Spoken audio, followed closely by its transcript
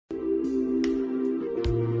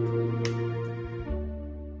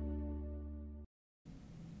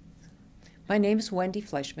My name is Wendy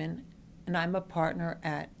Fleishman, and I'm a partner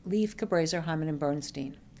at Lieff Cabraser Heimann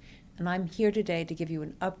Bernstein. And I'm here today to give you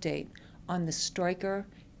an update on the Stryker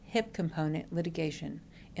hip component litigation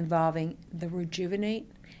involving the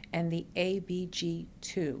Rejuvenate and the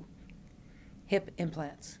ABG2 hip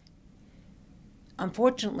implants.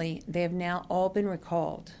 Unfortunately, they have now all been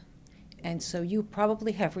recalled, and so you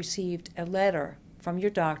probably have received a letter from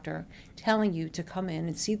your doctor telling you to come in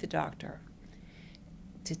and see the doctor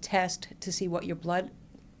to test to see what your blood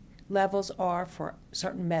levels are for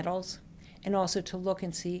certain metals, and also to look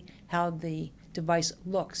and see how the device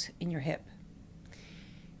looks in your hip.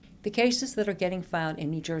 The cases that are getting filed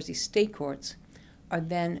in New Jersey state courts are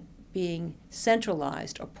then being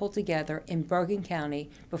centralized or pulled together in Bergen County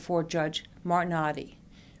before Judge Martinotti.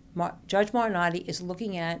 Judge Martinotti is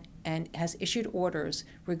looking at and has issued orders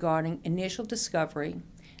regarding initial discovery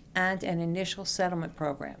and an initial settlement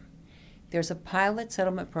program. There's a pilot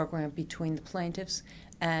settlement program between the plaintiffs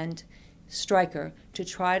and Stryker to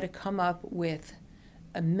try to come up with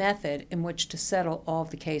a method in which to settle all of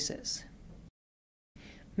the cases.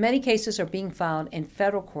 Many cases are being filed in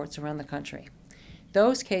federal courts around the country.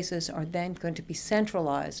 Those cases are then going to be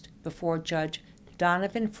centralized before Judge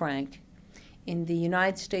Donovan Frank in the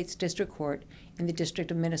United States District Court in the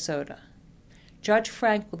District of Minnesota. Judge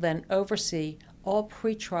Frank will then oversee all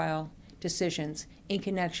pretrial decisions in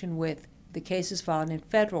connection with the cases filed in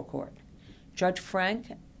federal court. Judge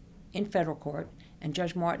Frank in federal court and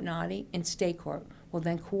Judge Martinotti in state court will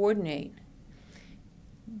then coordinate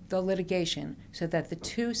the litigation so that the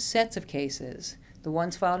two sets of cases, the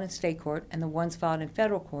ones filed in state court and the ones filed in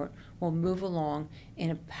federal court, will move along in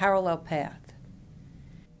a parallel path.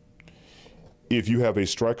 If you have a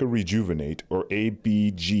Stryker Rejuvenate or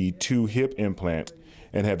ABG2 hip implant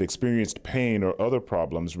and have experienced pain or other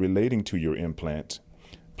problems relating to your implant,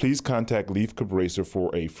 please contact Lieff Cabraser for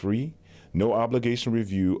a free, no-obligation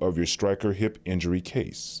review of your Stryker hip injury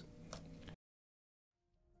case.